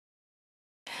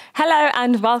Hello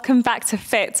and welcome back to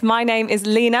Fiit. My name is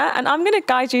Lina and I'm going to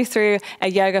guide you through a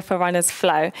yoga for runners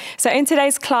flow. So in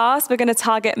today's class, we're going to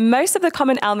target most of the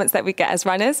common elements that we get as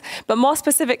runners, but more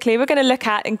specifically, we're going to look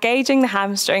at engaging the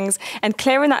hamstrings and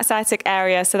clearing that sciatic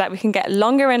area so that we can get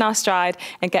longer in our stride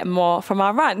and get more from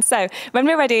our run. So when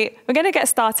we're ready, we're going to get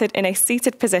started in a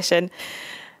seated position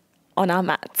on our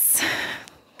mats.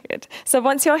 Good. So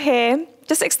once you're here,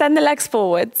 just extend the legs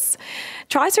forwards.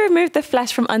 Try to remove the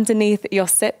flesh from underneath your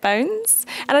sit bones.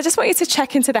 And I just want you to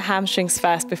check into the hamstrings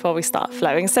first before we start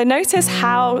flowing. So notice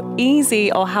how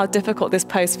easy or how difficult this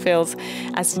pose feels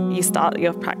as you start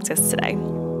your practice today.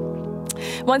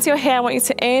 Once you're here, I want you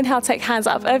to inhale, take hands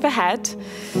up overhead.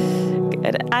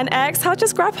 Good. And exhale,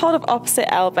 just grab hold of opposite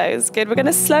elbows. Good. We're going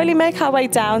to slowly make our way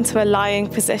down to a lying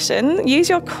position. Use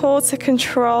your core to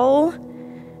control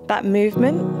that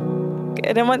movement.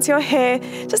 Good. And once you're here,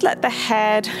 just let the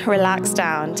head relax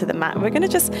down to the mat. We're going to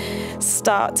just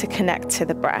start to connect to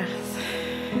the breath.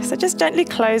 So just gently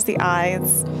close the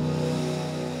eyes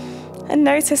and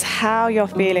notice how you're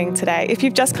feeling today. If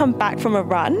you've just come back from a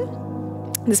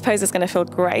run, this pose is going to feel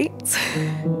great.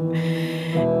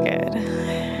 Good.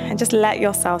 And just let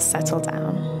yourself settle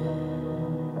down.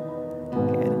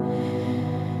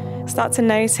 Good. Start to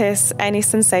notice any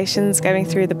sensations going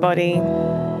through the body.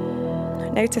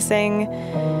 Noticing,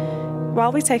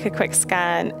 while we take a quick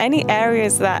scan, any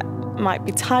areas that might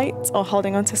be tight or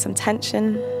holding onto some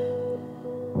tension.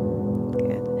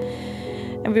 Good.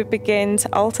 And we begin to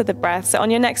alter the breath. So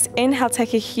on your next inhale,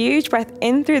 take a huge breath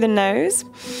in through the nose.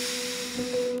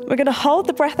 We're going to hold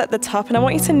the breath at the top, and I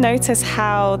want you to notice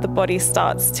how the body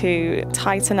starts to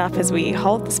tighten up as we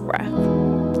hold this breath.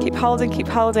 Keep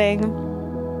holding,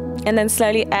 and then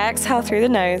slowly exhale through the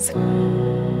nose.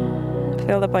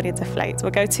 Feel the body deflate.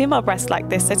 We'll go 2 more breaths like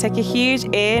this. So take a huge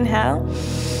inhale.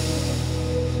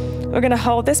 We're going to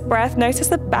hold this breath. Notice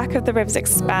the back of the ribs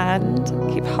expand.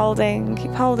 Keep holding,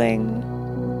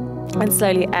 and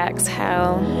slowly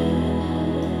exhale.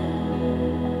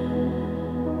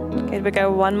 Good, we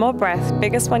go 1 more breath.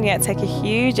 Biggest one yet. Take a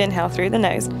huge inhale through the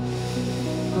nose.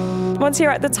 Once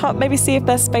you're at the top, maybe see if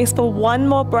there's space for 1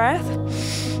 more breath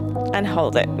and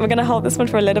hold it. We're going to hold this one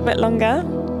for a little bit longer.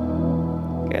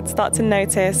 Good. Start to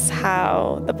notice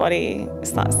how the body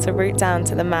starts to root down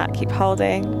to the mat. Keep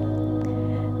holding.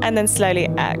 And then slowly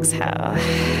exhale.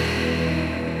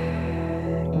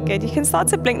 Good. You can start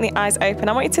to blink the eyes open.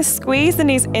 I want you to squeeze the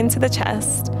knees into the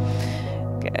chest.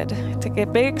 Good. Take a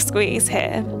big squeeze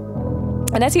here.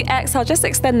 And as you exhale, just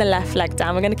extend the left leg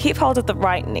down. We're going to keep hold of the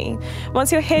right knee. Once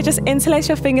you're here, just interlace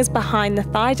your fingers behind the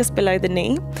thigh, just below the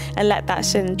knee, and let that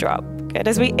shin drop. Good.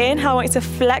 As we inhale, I want you to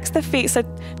flex the feet so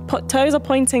toes are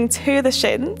pointing to the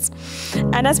shins.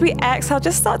 And as we exhale,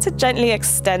 just start to gently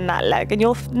extend that leg. And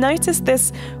you'll notice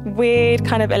this weird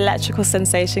kind of electrical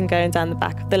sensation going down the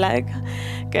back of the leg.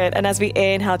 Good. And as we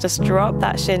inhale, just drop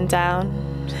that shin down.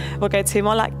 We'll go 2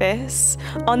 more like this.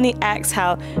 On the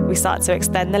exhale, we start to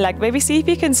extend the leg. Maybe see if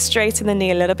you can straighten the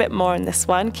knee a little bit more in this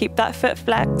one. Keep that foot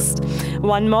flexed.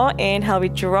 1 more. Inhale, we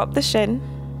drop the shin.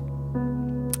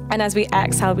 And as we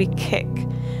exhale, we kick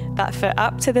that foot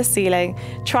up to the ceiling.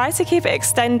 Try to keep it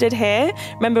extended here.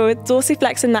 Remember, with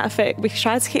dorsiflexing that foot, we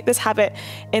try to keep this habit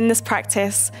in this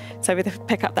practice, so we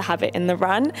pick up the habit in the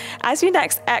run. As you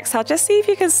next exhale, just see if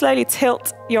you can slowly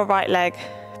tilt your right leg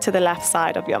to the left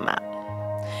side of your mat.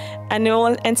 And it will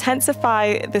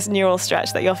intensify this neural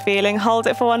stretch that you're feeling. Hold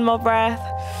it for 1 more breath.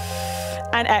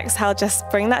 And exhale, just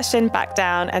bring that shin back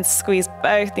down and squeeze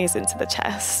both knees into the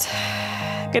chest.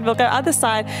 Good, we'll go other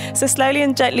side. So slowly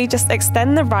and gently just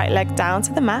extend the right leg down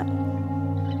to the mat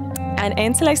and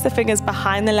interlace the fingers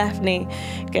behind the left knee.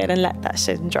 Good, and let that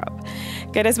shin drop.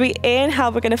 Good, as we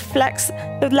inhale, we're going to flex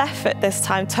the left foot this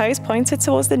time, toes pointed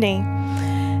towards the knee.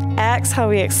 Exhale,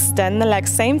 we extend the leg.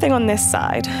 Same thing on this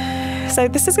side. So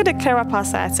this is going to clear up our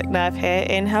sciatic nerve here.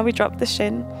 Inhale, we drop the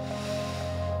shin.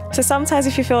 So sometimes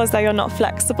if you feel as though you're not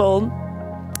flexible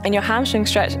in your hamstring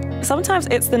stretch, sometimes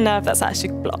it's the nerve that's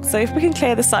actually blocked. So if we can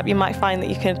clear this up, you might find that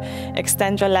you can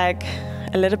extend your leg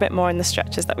a little bit more in the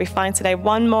stretches that we find today.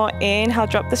 1 more. Inhale,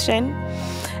 drop the shin.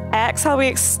 Exhale, we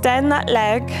extend that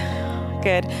leg.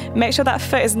 Good. Make sure that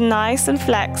foot is nice and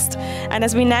flexed. And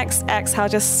as we next exhale,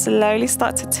 just slowly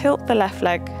start to tilt the left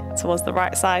leg towards the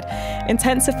right side.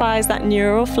 Intensifies that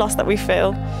neural floss that we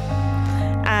feel.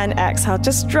 And exhale,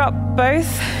 just drop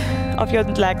both of your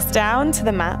legs down to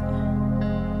the mat.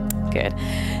 Good.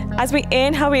 As we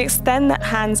inhale, we extend the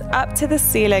hands up to the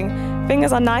ceiling.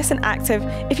 Fingers are nice and active.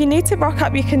 If you need to rock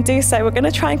up, you can do so. We're going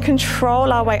to try and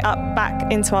control our way up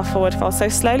back into our forward fold. So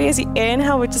slowly as you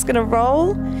inhale, we're just going to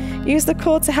roll. Use the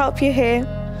core to help you here.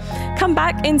 Come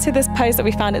back into this pose that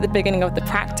we found at the beginning of the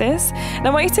practice. And I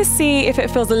want you to see if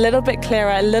it feels a little bit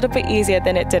clearer, a little bit easier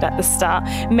than it did at the start.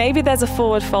 Maybe there's a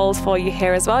forward fold for you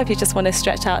here as well, if you just want to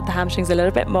stretch out the hamstrings a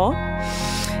little bit more.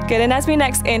 Good, and as we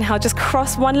next inhale, just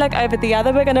cross one leg over the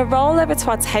other. We're going to roll over to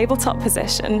our tabletop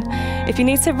position. If you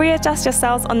need to readjust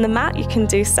yourselves on the mat, you can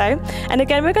do so. And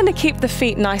again, we're going to keep the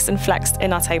feet nice and flexed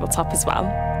in our tabletop as well.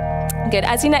 Good,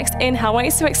 as you next inhale, I want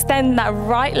you to extend that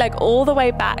right leg all the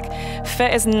way back.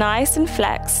 Foot is nice and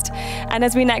flexed. And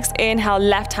as we next inhale,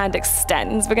 left hand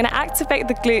extends. We're going to activate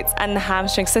the glutes and the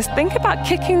hamstrings. So think about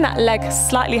kicking that leg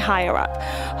slightly higher up.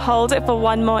 Hold it for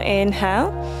one more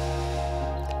inhale.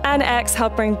 And exhale,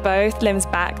 bring both limbs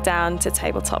back down to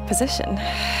tabletop position.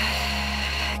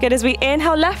 Good, as we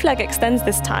inhale, left leg extends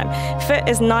this time. Foot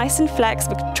is nice and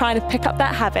flexed. We're trying to pick up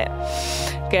that habit.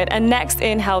 Good, and next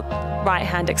inhale, right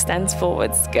hand extends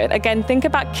forwards. Good, again, think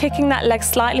about kicking that leg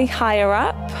slightly higher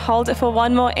up. Hold it for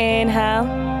one more inhale.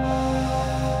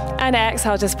 And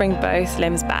exhale, just bring both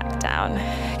limbs back down.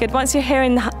 Good, once you're here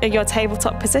in your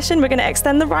tabletop position, we're going to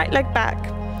extend the right leg back.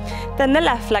 Then the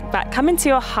left leg back, come into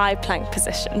your high plank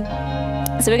position.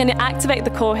 So we're going to activate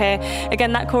the core here.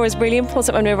 Again, that core is really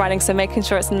important when we're running, so making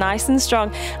sure it's nice and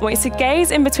strong. I want you to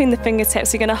gaze in between the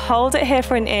fingertips. You're going to hold it here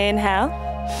for an inhale.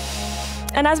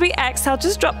 And as we exhale,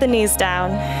 just drop the knees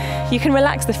down. You can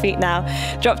relax the feet now.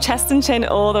 Drop chest and chin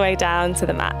all the way down to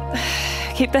the mat.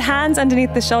 Keep the hands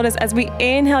underneath the shoulders. As we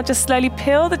inhale, just slowly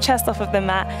peel the chest off of the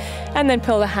mat and then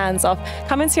peel the hands off.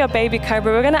 Come into your baby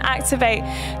cobra. We're going to activate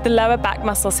the lower back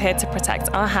muscles here to protect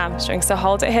our hamstrings. So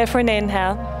hold it here for an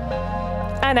inhale.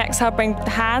 And exhale, bring the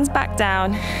hands back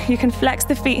down. You can flex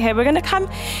the feet here. We're going to come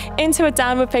into a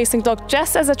downward facing dog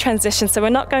just as a transition, so we're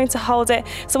not going to hold it.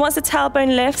 So once the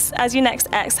tailbone lifts, as you next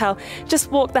exhale,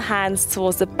 just walk the hands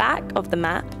towards the back of the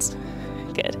mat.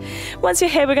 Good. Once you're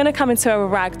here, we're going to come into a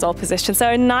ragdoll position. So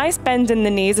a nice bend in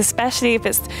the knees, especially if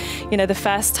it's, the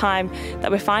first time that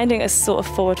we're finding a sort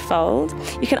of forward fold.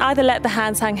 You can either let the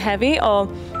hands hang heavy or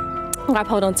grab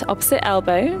hold on to opposite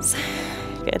elbows.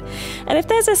 Good. And if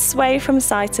there's a sway from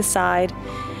side to side,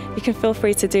 you can feel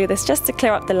free to do this just to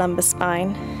clear up the lumbar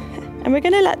spine. And we're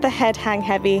going to let the head hang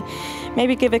heavy.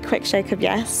 Maybe give a quick shake of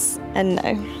yes and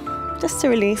no, just to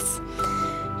release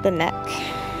the neck.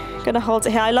 Going to hold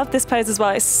it here. I love this pose as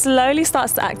well. It slowly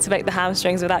starts to activate the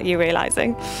hamstrings without you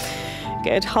realizing.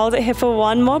 Good. Hold it here for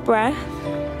one more breath.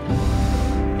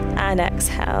 And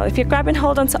exhale. If you're grabbing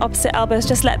hold onto opposite elbows,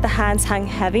 just let the hands hang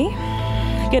heavy.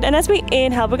 Good, and as we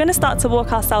inhale, we're going to start to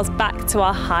walk ourselves back to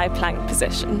our high plank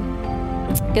position.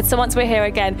 Good, so once we're here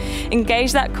again,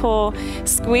 engage that core,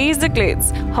 squeeze the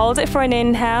glutes, hold it for an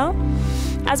inhale.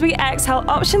 As we exhale,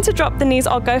 option to drop the knees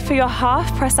or go for your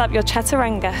half, press up your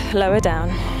chaturanga, lower down.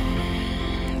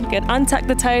 Good, untuck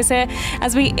the toes here.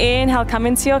 As we inhale, come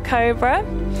into your cobra.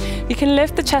 You can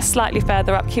lift the chest slightly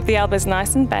further up, keep the elbows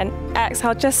nice and bent.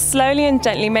 Exhale, just slowly and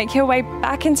gently make your way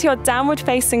back into your downward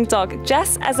facing dog,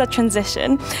 just as a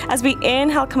transition. As we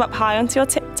inhale, come up high onto your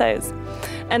tiptoes.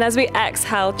 And as we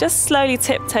exhale, just slowly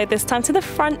tiptoe, this time to the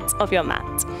front of your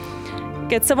mat.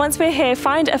 Good, so once we're here,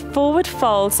 find a forward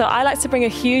fold. So I like to bring a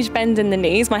huge bend in the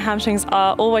knees. My hamstrings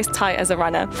are always tight as a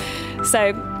runner.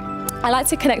 So I like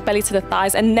to connect belly to the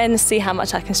thighs and then see how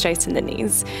much I can straighten the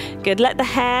knees. Good, let the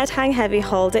head hang heavy,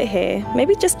 hold it here.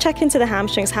 Maybe just check into the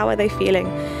hamstrings, how are they feeling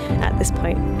at this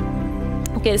point?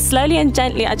 Good, slowly and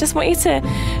gently, I just want you to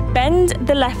bend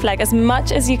the left leg as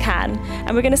much as you can,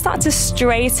 and we're going to start to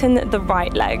straighten the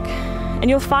right leg. And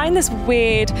you'll find this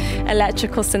weird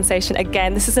electrical sensation.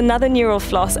 Again, this is another neural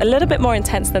floss, a little bit more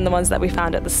intense than the ones that we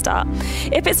found at the start.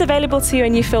 If it's available to you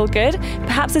and you feel good,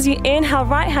 perhaps as you inhale,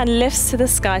 right hand lifts to the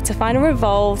sky to find a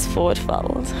revolved forward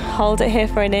fold. Hold it here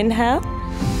for an inhale.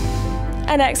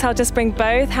 And exhale, just bring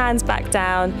both hands back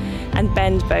down and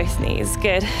bend both knees.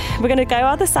 Good. We're going to go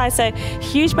other side, so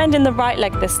huge bend in the right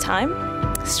leg this time.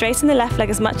 Straighten the left leg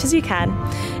as much as you can.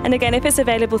 And again, if it's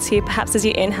available to you, perhaps as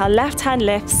you inhale, left hand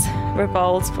lifts,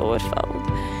 revolves forward fold.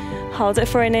 Hold it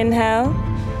for an inhale.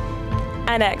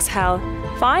 And exhale.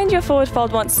 Find your forward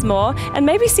fold once more, and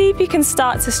maybe see if you can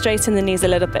start to straighten the knees a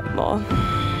little bit more.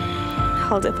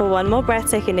 Hold it for one more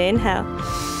breath. Take an inhale.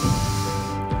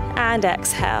 And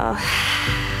exhale.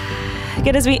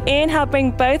 Good, as we inhale,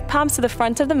 bring both palms to the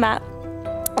front of the mat.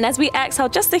 And as we exhale,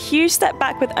 just a huge step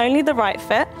back with only the right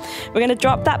foot. We're going to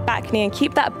drop that back knee and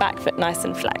keep that back foot nice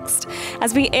and flexed.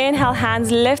 As we inhale,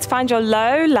 hands lift, find your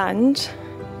low lunge.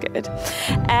 Good.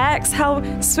 Exhale,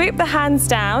 sweep the hands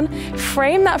down,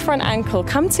 frame that front ankle,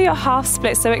 come to your half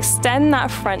split, so extend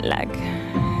that front leg.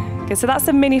 Good, so that's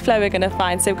the mini flow we're going to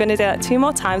find. So we're going to do that 2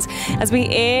 more times. As we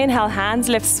inhale, hands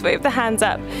lift, sweep the hands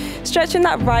up, stretching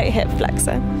that right hip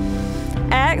flexor.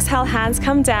 Exhale, hands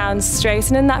come down,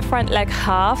 straightening that front leg,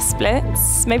 half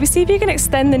splits. Maybe see if you can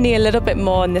extend the knee a little bit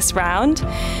more in this round.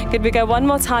 Good, we go one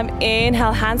more time.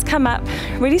 Inhale, hands come up,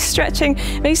 really stretching.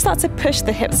 Maybe start to push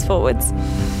the hips forwards.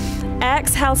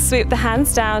 Exhale, sweep the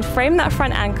hands down, frame that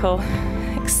front ankle.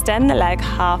 Extend the leg,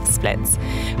 half splits.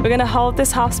 We're gonna hold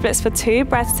this half splits for 2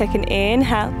 breaths. Take an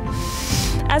inhale.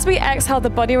 As we exhale, the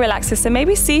body relaxes, so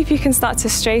maybe see if you can start to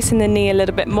straighten the knee a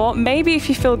little bit more. Maybe if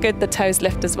you feel good, the toes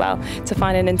lift as well to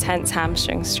find an intense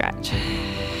hamstring stretch.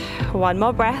 One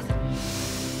more breath.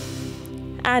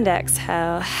 And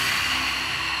exhale.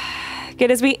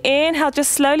 Good, as we inhale,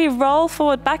 just slowly roll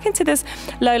forward back into this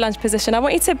low lunge position. I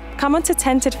want you to come onto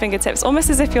tented fingertips, almost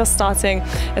as if you're starting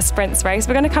a sprint race.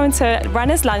 We're gonna come into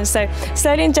runner's lunge, so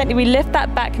slowly and gently we lift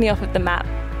that back knee off of the mat.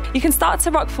 You can start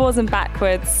to rock forwards and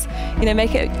backwards,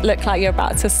 make it look like you're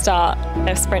about to start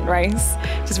a sprint race.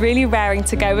 Just really raring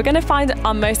to go. We're gonna find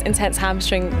our most intense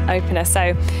hamstring opener,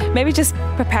 so maybe just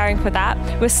preparing for that.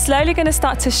 We're slowly gonna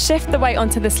start to shift the weight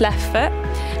onto this left foot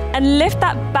and lift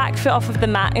that back foot off of the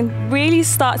mat and really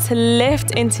start to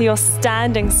lift into your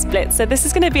standing split. So this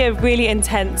is gonna be a really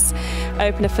intense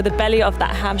opener for the belly of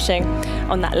that hamstring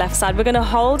on that left side. We're gonna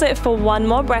hold it for one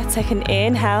more breath. Take an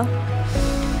inhale.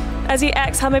 As you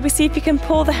exhale, maybe see if you can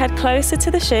pull the head closer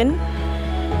to the shin.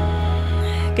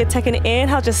 Good, take an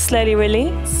inhale, just slowly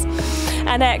release.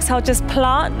 And exhale, just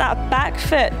plant that back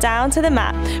foot down to the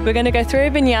mat. We're gonna go through a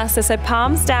vinyasa, so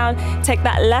palms down, take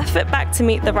that left foot back to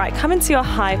meet the right. Come into your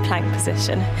high plank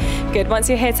position. Good, once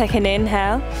you're here, take an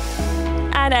inhale.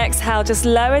 And exhale, just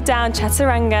lower down,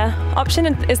 chaturanga. Option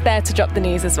is there to drop the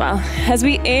knees as well. As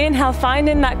we inhale,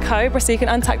 finding that cobra so you can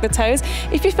untuck the toes.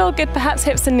 If you feel good, perhaps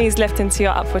hips and knees lift into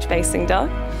your upward facing dog.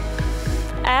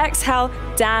 Exhale,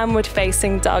 downward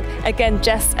facing dog. Again,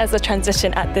 just as a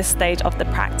transition at this stage of the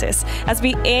practice. As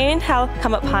we inhale,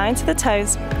 come up high into the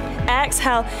toes.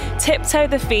 Exhale, tiptoe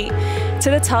the feet to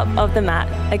the top of the mat.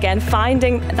 Again,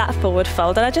 finding that forward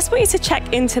fold. And I just want you to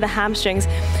check into the hamstrings.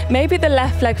 Maybe the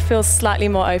left leg feels slightly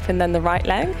more open than the right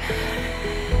leg.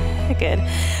 Good.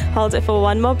 Hold it for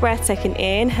one more breath. Take an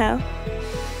inhale.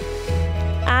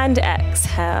 And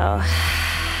exhale.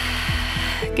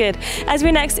 Good. As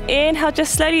we next inhale,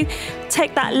 just slowly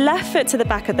take that left foot to the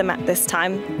back of the mat this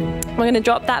time. We're going to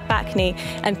drop that back knee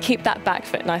and keep that back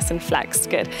foot nice and flexed.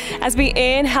 Good. As we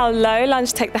inhale, low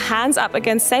lunge, take the hands up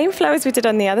again, same flow as we did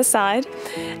on the other side.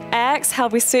 Exhale,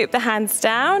 we sweep the hands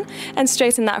down and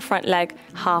straighten that front leg,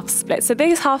 half split. So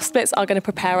these half splits are going to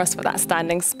prepare us for that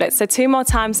standing split. So 2 more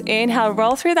times. Inhale,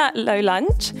 roll through that low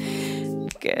lunge.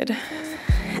 Good.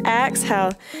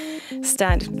 Exhale.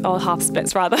 Stand, or half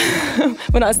splits rather.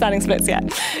 We're not standing splits yet.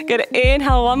 Good,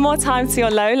 inhale one more time to your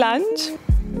low lunge.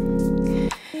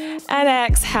 And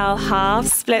exhale, half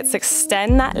splits,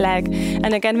 extend that leg.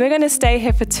 And again, we're gonna stay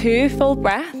here for 2 full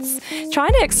breaths,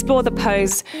 trying to explore the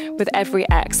pose with every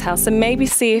exhale. So maybe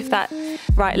see if that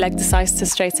right leg decides to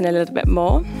straighten a little bit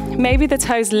more. Maybe the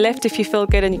toes lift if you feel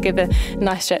good and you give a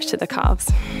nice stretch to the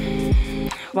calves.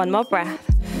 One more breath.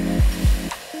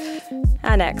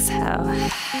 And exhale.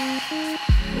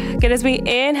 Good, as we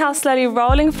inhale, slowly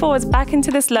rolling forwards back into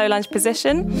this low lunge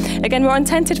position. Again, we're on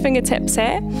tented fingertips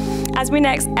here. As we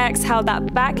next exhale,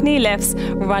 that back knee lifts,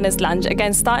 runner's lunge.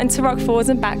 Again, starting to rock forwards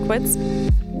and backwards,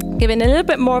 giving a little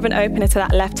bit more of an opener to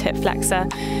that left hip flexor.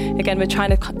 Again, we're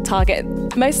trying to target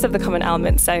most of the common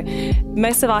elements, so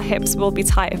most of our hips will be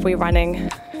tight if we're running,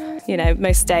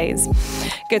 most days.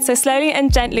 Good, so slowly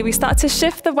and gently, we start to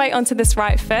shift the weight onto this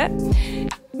right foot.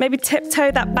 Maybe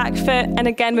tiptoe that back foot, and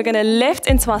again, we're gonna lift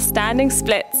into our standing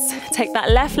splits. Take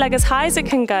that left leg as high as it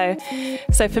can go.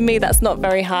 So for me, that's not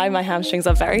very high. My hamstrings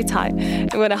are very tight. We're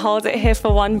gonna hold it here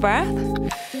for 1 breath.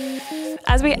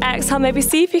 As we exhale, maybe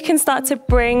see if you can start to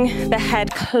bring the head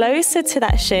closer to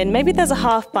that shin. Maybe there's a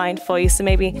half bind for you, so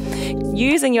maybe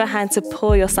using your hand to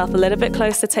pull yourself a little bit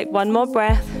closer. Take 1 more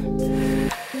breath.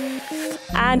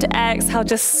 And exhale,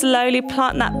 just slowly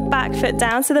plant that back foot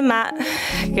down to the mat.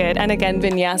 Good, and again,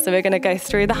 vinyasa, we're gonna go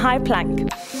through the high plank.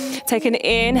 Take an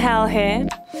inhale here.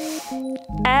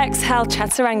 Exhale,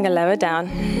 chaturanga, lower down.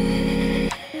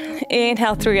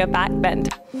 Inhale through your back bend.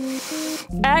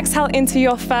 Exhale into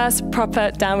your first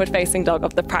proper downward facing dog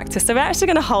of the practice. So we're actually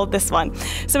gonna hold this one.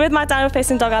 So with my downward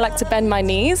facing dog, I like to bend my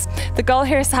knees. The goal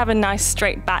here is to have a nice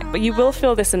straight back, but you will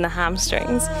feel this in the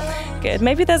hamstrings. Good,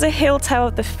 maybe there's a heel toe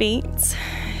of the feet.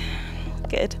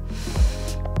 Good.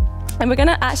 And we're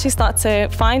gonna actually start to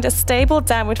find a stable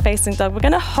downward facing dog. We're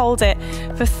gonna hold it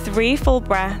for 3 full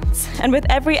breaths. And with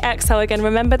every exhale, again,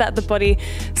 remember that the body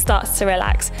starts to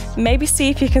relax. Maybe see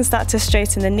if you can start to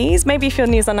straighten the knees. Maybe if your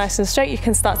knees are nice and straight, you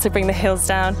can start to bring the heels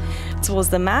down towards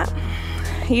the mat.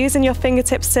 using your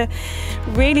fingertips to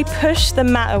really push the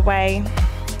mat away.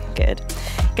 Good.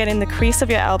 Getting the crease of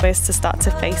your elbows to start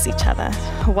to face each other.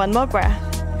 One more breath.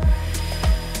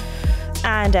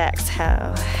 And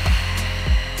exhale.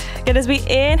 Good, as we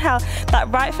inhale, that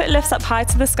right foot lifts up high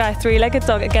to the sky, three-legged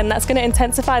dog. Again, that's going to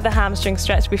intensify the hamstring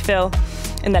stretch we feel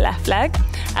in the left leg.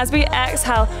 As we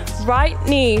exhale, right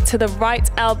knee to the right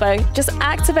elbow. Just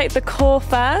activate the core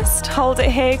first. Hold it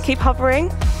here, keep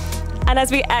hovering. And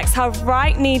as we exhale,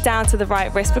 right knee down to the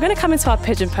right wrist. We're going to come into our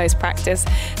pigeon pose practice.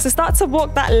 So start to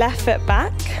walk that left foot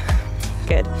back.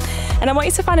 Good. And I want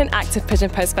you to find an active pigeon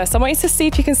pose first. I want you to see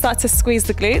if you can start to squeeze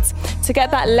the glutes to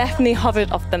get that left knee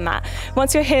hovered off the mat.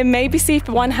 Once you're here, maybe see if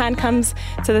one hand comes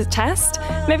to the chest.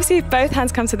 Maybe see if both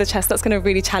hands come to the chest. That's going to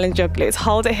really challenge your glutes.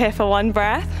 Hold it here for one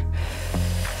breath.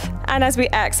 And as we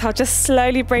exhale, just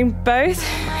slowly bring both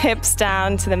hips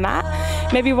down to the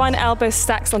mat. Maybe one elbow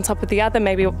stacks on top of the other,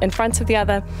 maybe in front of the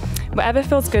other, whatever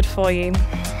feels good for you.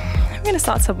 We're going to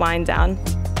start to wind down.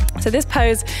 So this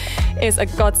pose is a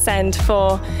godsend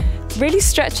for really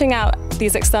stretching out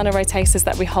these external rotators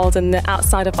that we hold in the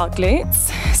outside of our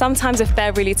glutes. Sometimes if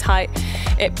they're really tight,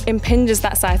 it impinges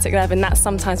that sciatic nerve, and that's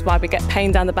sometimes why we get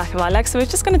pain down the back of our legs. So we're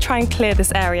just going to try and clear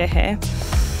this area here.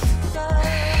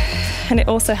 And it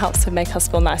also helps to make us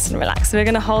feel nice and relaxed. So we're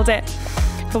going to hold it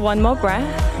for one more breath.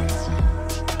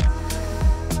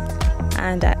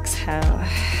 And exhale.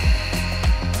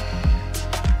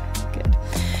 Good.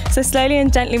 So slowly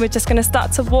and gently, we're just going to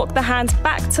start to walk the hands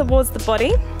back towards the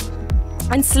body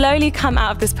and slowly come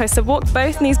out of this pose. So walk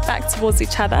both knees back towards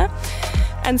each other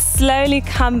and slowly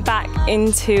come back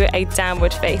into a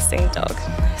downward facing dog.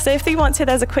 So if you want to,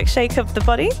 there's a quick shake of the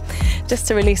body just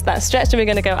to release that stretch, and we're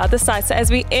going to go other side. So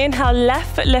as we inhale,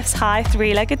 left foot lifts high,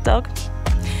 three-legged dog.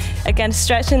 Again,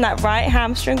 stretching that right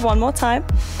hamstring one more time.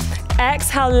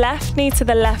 Exhale, left knee to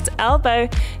the left elbow.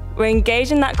 We're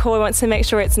engaging that core. We want to make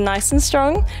sure it's nice and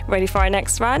strong, ready for our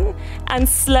next run. And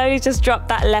slowly just drop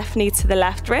that left knee to the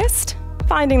left wrist,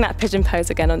 finding that pigeon pose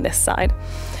again on this side.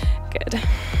 Good.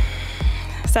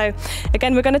 So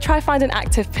again, we're going to try find an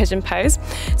active pigeon pose.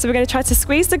 So we're going to try to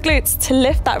squeeze the glutes to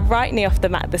lift that right knee off the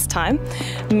mat this time.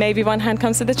 Maybe one hand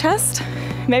comes to the chest,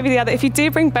 maybe the other. If you do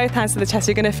bring both hands to the chest,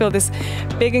 you're going to feel this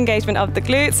big engagement of the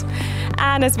glutes.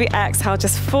 And as we exhale,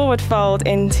 just forward fold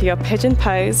into your pigeon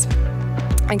pose.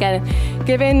 Again,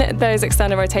 giving those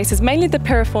external rotators, mainly the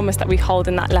piriformis that we hold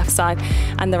in that left side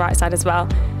and the right side as well,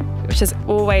 which is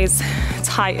always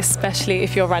tight, especially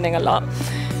if you're running a lot.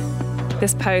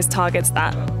 This pose targets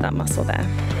that muscle there.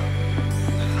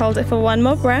 Hold it for one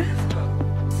more breath.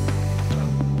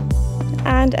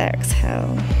 And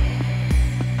exhale.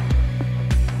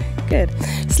 Good.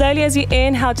 Slowly as you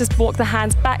inhale, just walk the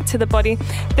hands back to the body.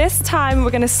 This time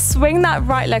we're going to swing that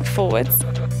right leg forwards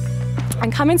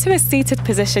and come into a seated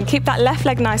position. Keep that left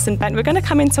leg nice and bent. We're going to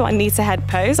come into our knee to head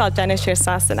pose, our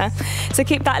Janushirasana. So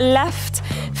keep that left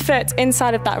foot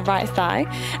inside of that right thigh.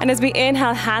 And as we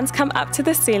inhale, hands come up to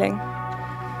the ceiling.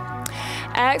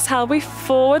 Exhale, we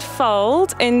forward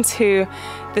fold into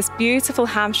this beautiful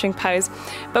hamstring pose,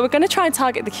 but we're going to try and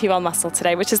target the QL muscle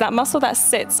today, which is that muscle that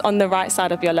sits on the right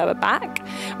side of your lower back.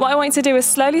 What I want you to do is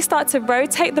slowly start to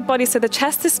rotate the body so the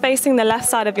chest is facing the left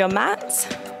side of your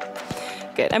mat.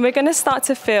 Good, and we're going to start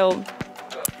to feel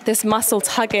this muscle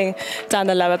tugging down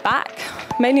the lower back,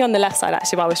 mainly on the left side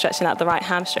actually, while we're stretching out the right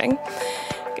hamstring.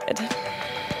 Good.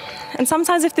 And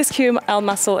sometimes if this QL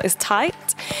muscle is tight,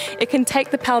 it can take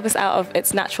the pelvis out of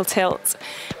its natural tilt,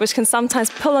 which can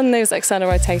sometimes pull on those external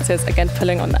rotators, again,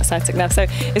 pulling on that sciatic nerve. So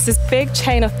it's this big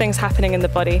chain of things happening in the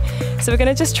body. So we're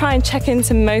going to just try and check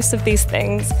into most of these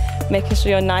things, making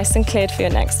sure you're nice and cleared for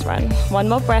your next run. One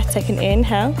more breath, take an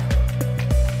inhale.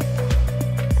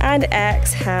 And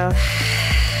exhale.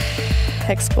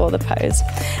 Explore the pose.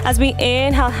 As we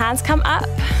inhale, hands come up.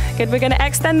 Good, we're going to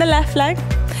extend the left leg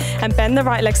and bend the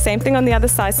right leg, same thing on the other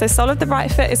side. So sole of the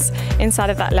right foot is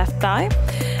inside of that left thigh.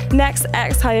 Next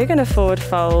exhale, you're going to forward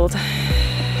fold.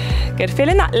 Good,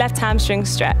 feeling that left hamstring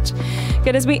stretch.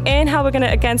 Good, as we inhale, we're going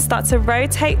to again start to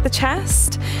rotate the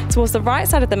chest towards the right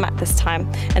side of the mat this time.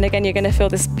 And again, you're going to feel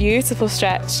this beautiful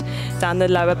stretch down the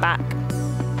lower back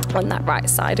on that right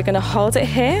side. You're going to hold it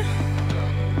here.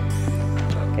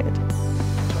 Good.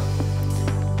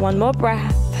 One more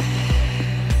breath.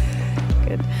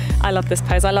 Good. I love this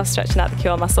pose. I love stretching out the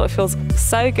QL muscle. It feels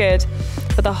so good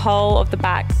for the whole of the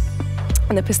back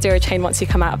and the posterior chain once you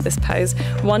come out of this pose.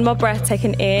 One more breath, take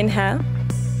an inhale.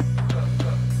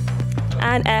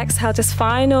 And exhale, just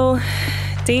final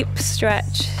deep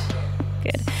stretch.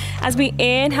 Good. As we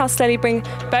inhale, slowly bring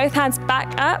both hands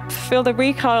back up. Feel the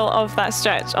recoil of that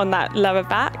stretch on that lower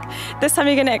back. This time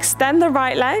you're going to extend the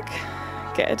right leg.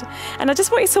 Good. And I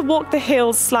just want you to walk the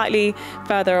heels slightly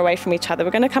further away from each other.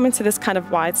 We're going to come into this kind of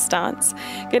wide stance.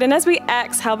 Good. And as we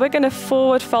exhale, we're going to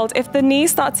forward fold. If the knees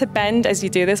start to bend as you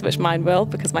do this, which mine will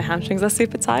because my hamstrings are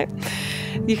super tight,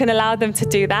 you can allow them to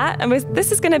do that. And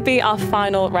this is going to be our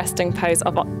final resting pose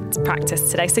of our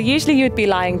practice today. So usually you would be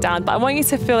lying down, but I want you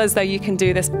to feel as though you can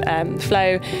do this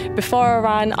flow before a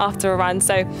run, after a run.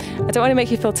 So I don't want to make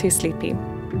you feel too sleepy.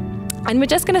 And we're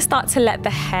just going to start to let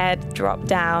the head drop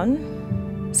down.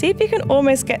 See if you can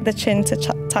almost get the chin to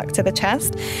tuck to the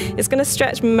chest. It's going to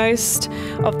stretch most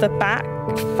of the back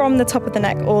from the top of the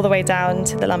neck all the way down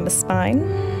to the lumbar spine.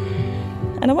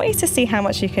 And I want you to see how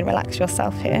much you can relax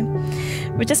yourself here.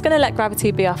 We're just going to let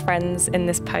gravity be our friends in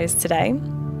this pose today.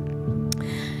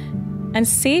 And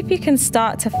see if you can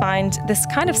start to find this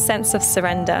kind of sense of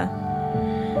surrender.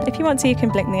 If you want to, you can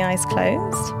blink the eyes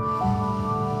closed.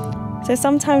 So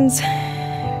sometimes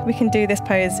we can do this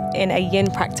pose in a yin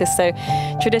practice. So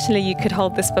traditionally you could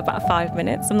hold this for about 5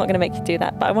 minutes. I'm not going to make you do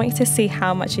that, but I want you to see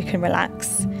how much you can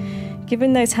relax.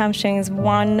 Giving those hamstrings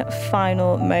one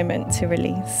final moment to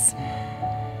release.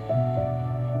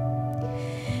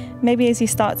 Maybe as you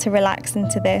start to relax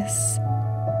into this,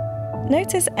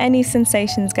 notice any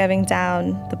sensations going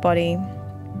down the body,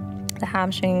 the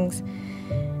hamstrings,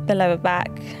 the lower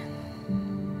back.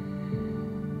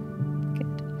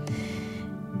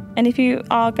 And if you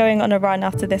are going on a run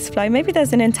after this flow, maybe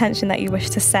there's an intention that you wish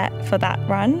to set for that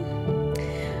run.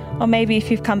 Or maybe if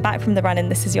you've come back from the run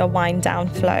and this is your wind down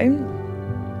flow,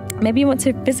 maybe you want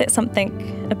to visit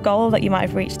something, a goal that you might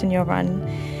have reached in your run.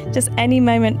 Just any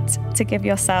moment to give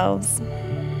yourselves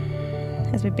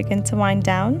as we begin to wind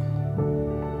down.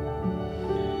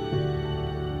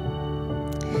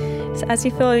 So as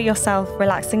you feel yourself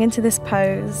relaxing into this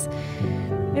pose,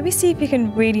 maybe see if you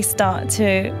can really start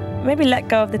to maybe let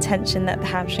go of the tension that the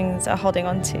hamstrings are holding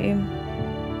on to.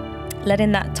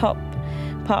 Letting that top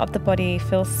part of the body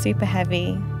feel super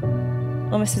heavy,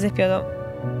 almost as if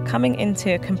you're coming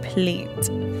into a complete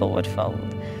forward fold.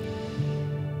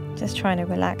 Just trying to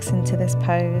relax into this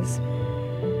pose.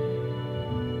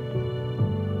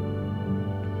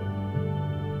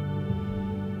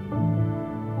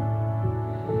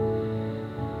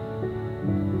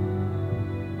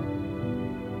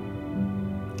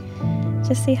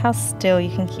 Just see how still you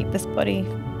can keep this body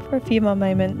for a few more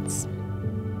moments.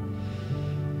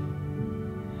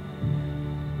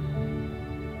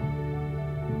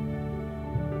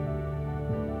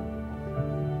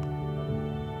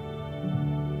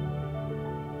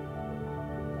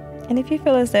 And if you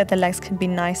feel as though the legs can be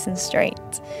nice and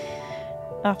straight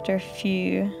after a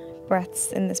few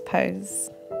breaths in this pose,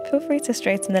 feel free to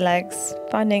straighten the legs,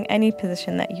 finding any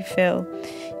position that you feel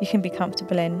you can be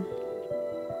comfortable in.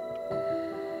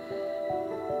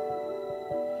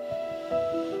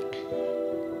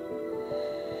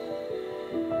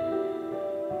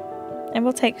 And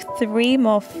we'll take 3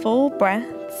 more full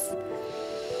breaths.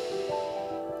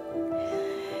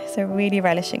 So really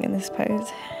relishing in this pose.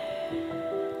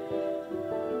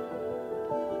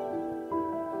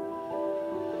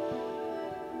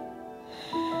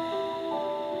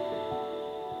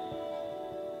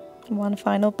 One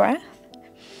final breath.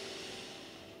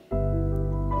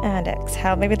 And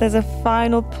exhale. Maybe there's a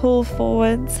final pull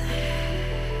forwards.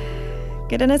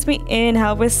 Good. And as we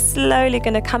inhale, we're slowly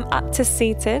going to come up to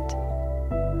seated.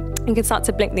 You can start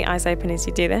to blink the eyes open as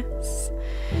you do this.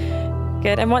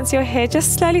 Good. And once you're here,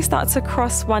 just slowly start to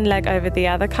cross one leg over the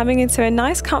other, coming into a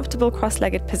nice, comfortable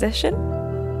cross-legged position.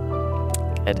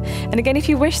 Good. And again, if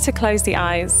you wish to close the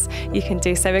eyes, you can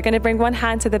do so. We're going to bring one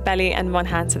hand to the belly and one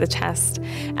hand to the chest.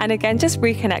 And again, just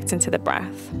reconnect into the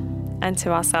breath and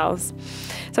to ourselves.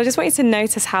 So I just want you to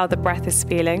notice how the breath is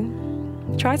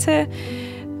feeling. Try to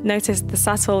notice the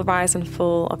subtle rise and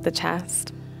fall of the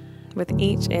chest with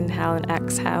each inhale and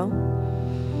exhale.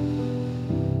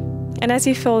 And as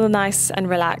you feel nice and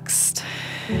relaxed,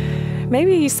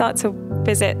 maybe you start to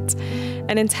visit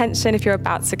an intention if you're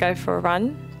about to go for a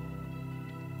run.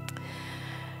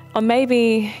 Or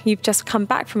maybe you've just come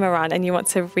back from a run and you want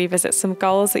to revisit some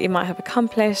goals that you might have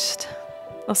accomplished,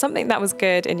 or something that was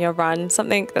good in your run,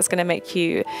 something that's going to make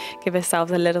you give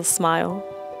yourselves a little smile.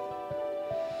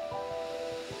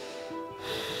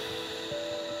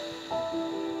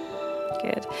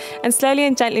 Good. And slowly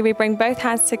and gently we bring both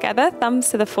hands together, thumbs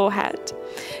to the forehead.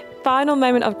 Final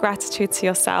moment of gratitude to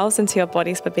yourselves and to your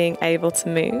bodies for being able to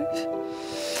move.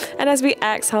 And as we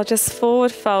exhale, just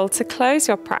forward fold to close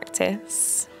your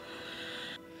practice.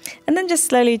 And then just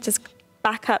slowly just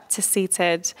back up to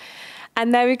seated.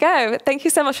 And there we go. Thank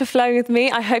you so much for flowing with me.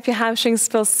 I hope your hamstrings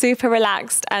feel super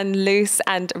relaxed and loose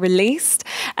and released.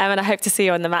 And I hope to see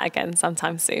you on the mat again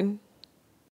sometime soon.